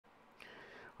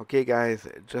Okay guys,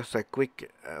 just a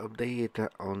quick update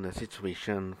on the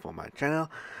situation for my channel.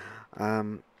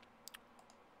 Um,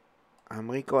 I'm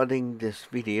recording this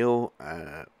video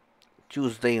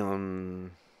Tuesday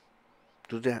on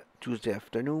Tuesday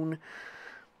afternoon.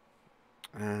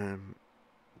 Um,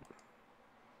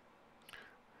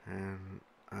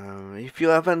 and if you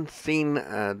haven't seen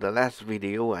the last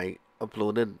video I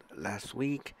uploaded last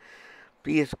week,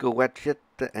 please go watch it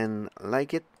and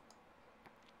like it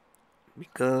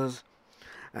because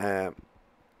uh,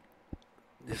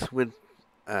 this would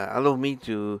allow me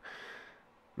to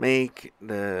make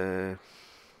the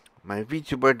my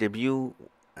VTuber debut,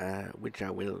 which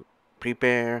I will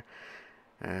prepare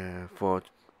for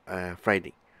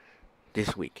Friday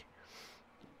this week.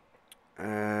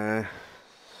 Uh,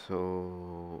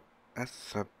 so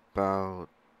that's about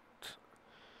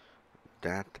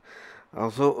that.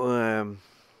 Also,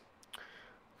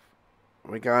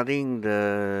 regarding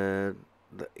the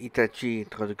Itachi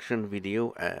introduction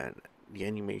video, the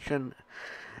animation,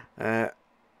 uh,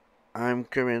 I'm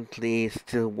currently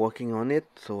still working on it,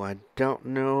 so I don't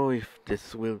know if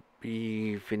this will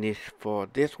be finished for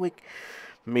this week.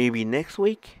 Maybe next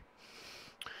week.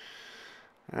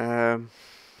 Um,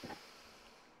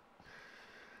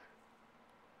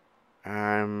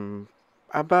 I'm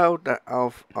about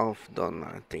half done,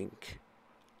 I think,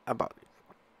 about it.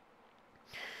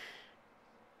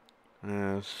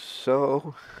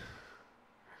 So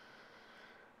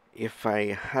if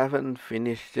I haven't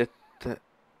finished it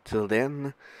till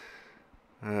then,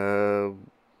 uh,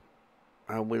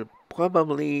 I will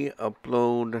probably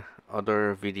upload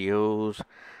other videos.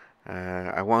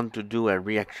 I want to do a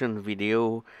reaction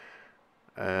video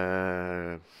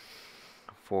uh,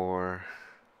 for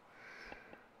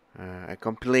a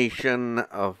compilation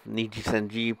of Niji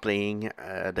Sanji playing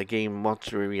the game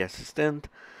Mortuary Assistant,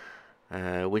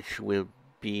 which will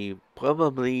be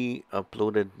probably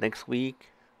uploaded next week.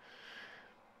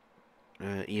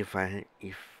 If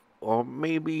or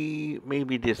maybe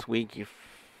this week if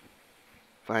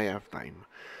I have time.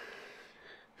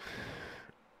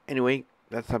 Anyway,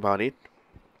 that's about it.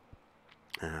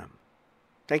 Um,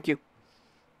 Thank you.